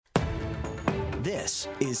This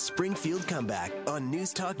is Springfield Comeback on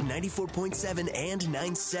News Talk 94.7 and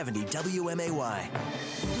 970 WMAY.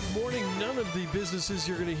 Good morning. None of the businesses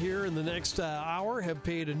you're going to hear in the next hour have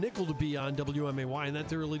paid a nickel to be on WMAY, and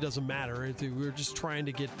that really doesn't matter. We're just trying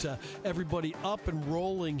to get everybody up and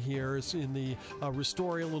rolling here in the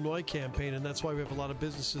Restore Illinois campaign, and that's why we have a lot of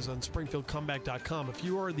businesses on SpringfieldComeback.com. If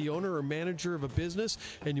you are the owner or manager of a business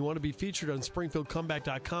and you want to be featured on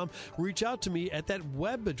SpringfieldComeback.com, reach out to me at that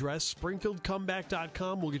web address, SpringfieldComeback.com.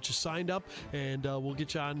 We'll get you signed up, and we'll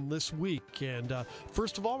get you on this week. And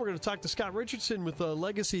first of all, we're going to talk to Scott Richardson with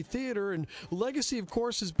Legacy Theater. And Legacy, of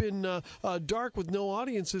course, has been dark with no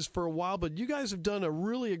audiences for a while, but you guys have done a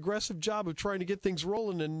really aggressive job of trying to get things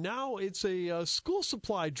rolling, and now it's a school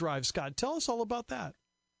supply drive. Scott, tell us all about that.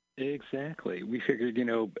 Exactly. We figured,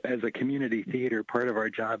 as a community theater, part of our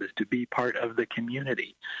job is to be part of the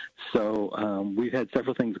community. So we've had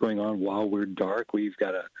several things going on while we're dark. We've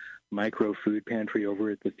got a micro food pantry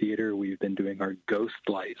over at the theater. We've been doing our Ghost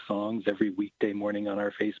Light songs every weekday morning on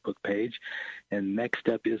our Facebook page. And next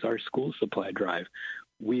up is our school supply drive.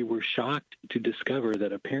 We were shocked to discover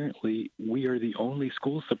that apparently we are the only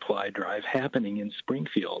school supply drive happening in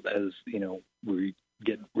Springfield as, we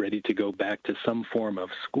get ready to go back to some form of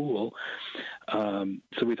school.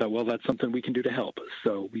 So we thought, well, that's something we can do to help.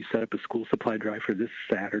 So we set up a school supply drive for this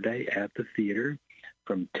Saturday at the theater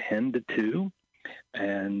from 10 to 2.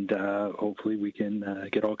 And hopefully we can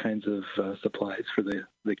get all kinds of supplies for the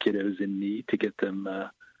kiddos in need to get them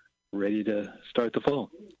ready to start the fall.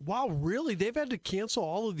 Wow, really? They've had to cancel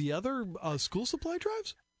all of the other school supply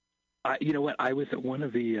drives? You know what? I was at one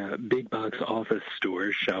of the big box office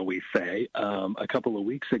stores, shall we say, a couple of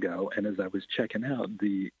weeks ago, and as I was checking out,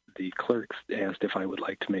 the clerks asked if I would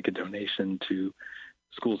like to make a donation to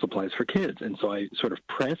school supplies for kids, and so I sort of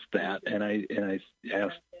pressed that, and I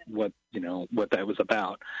asked what that was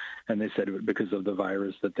about, and they said it was because of the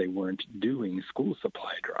virus that they weren't doing school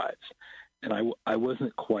supply drives. And I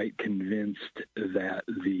wasn't quite convinced that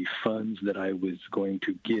the funds that I was going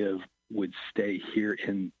to give would stay here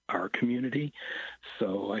in our community.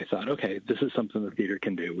 So I thought, okay, this is something the theater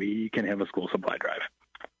can do. We can have a school supply drive.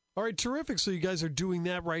 All right, terrific. So you guys are doing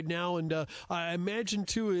that right now, and I imagine,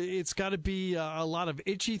 too, it's got to be a lot of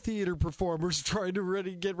itchy theater performers trying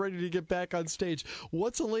to get ready to get back on stage.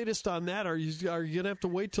 What's the latest on that? Are you going to have to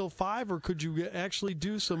wait till 5, or could you actually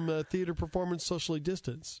do some theater performance socially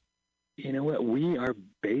distanced? You know what? We are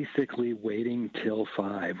basically waiting till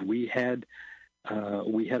 5. We had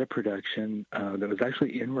a production that was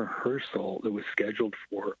actually in rehearsal that was scheduled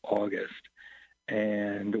for August.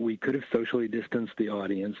 And we could have socially distanced the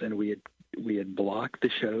audience, and we had blocked the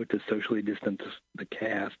show to socially distance the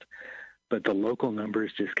cast, but the local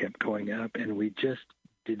numbers just kept going up, and we just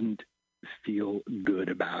didn't feel good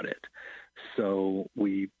about it. So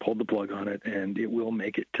we pulled the plug on it, and it will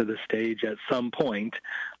make it to the stage at some point,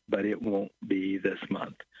 but it won't be this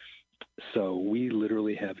month. So we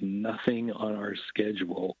literally have nothing on our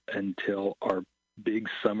schedule until our big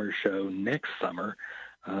summer show next summer,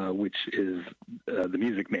 which is The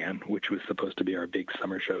Music Man, which was supposed to be our big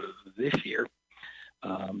summer show this year.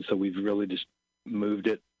 So we've really just moved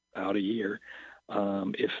it out a year.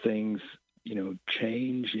 If things,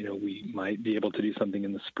 change, we might be able to do something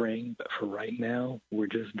in the spring, but for right now, we're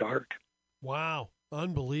just dark. Wow.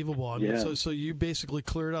 Unbelievable. I mean, so you basically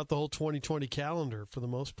cleared out the whole 2020 calendar for the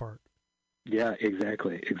most part. Yeah,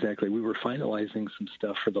 exactly. We were finalizing some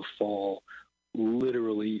stuff for the fall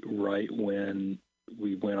literally right when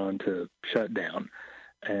we went on to shutdown,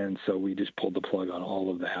 and so we just pulled the plug on all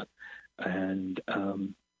of that. And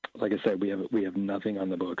like I said, we have nothing on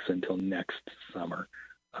the books until next summer.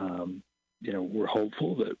 We're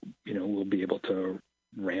hopeful that we'll be able to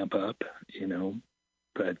ramp up.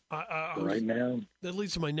 But right now, that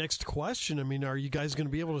leads to my next question. I mean, are you guys going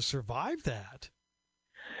to be able to survive that?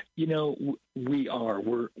 We are.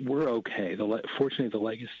 We're okay. Fortunately, the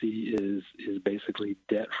Legacy is basically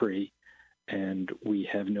debt free. And we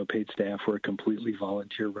have no paid staff. We're a completely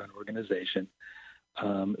volunteer-run organization.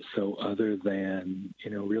 So other than,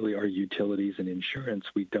 really our utilities and insurance,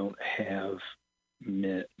 we don't have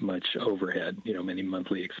much overhead, many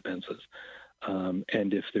monthly expenses.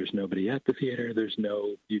 And if there's nobody at the theater, there's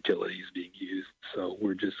no utilities being used. So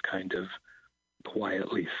we're just kind of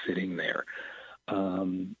quietly sitting there.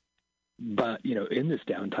 But, in this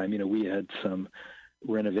downtime, we had some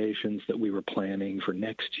renovations that we were planning for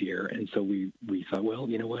next year. And so we thought, well,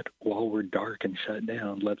 you know what, while we're dark and shut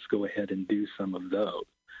down, let's go ahead and do some of those.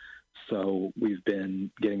 So we've been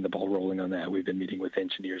getting the ball rolling on that. We've been meeting with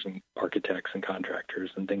engineers and architects and contractors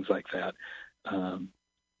and things like that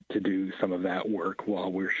to do some of that work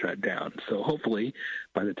while we're shut down. So hopefully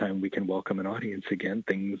by the time we can welcome an audience again,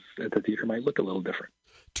 things at the theater might look a little different.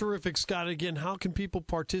 Terrific, Scott. Again, how can people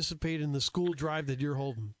participate in the school drive that you're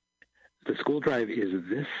holding? The school drive is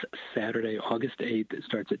this Saturday, August 8th. It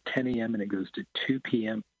starts at 10 a.m. and it goes to 2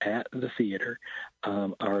 p.m. at the theater.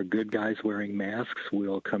 Our good guys wearing masks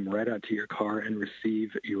will come right out to your car and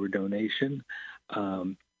receive your donation.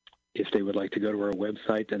 If they would like to go to our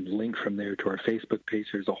website and link from there to our Facebook page,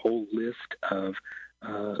 there's a whole list of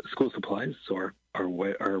school supplies. So our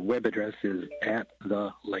web address is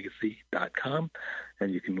atthelegacy.com,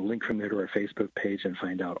 and you can link from there to our Facebook page and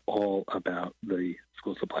find out all about the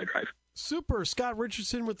school supply drive. Super. Scott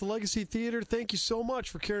Richardson with the Legacy Theater, thank you so much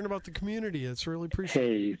for caring about the community. It's really appreciated.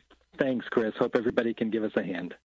 Hey, thanks, Chris. Hope everybody can give us a hand.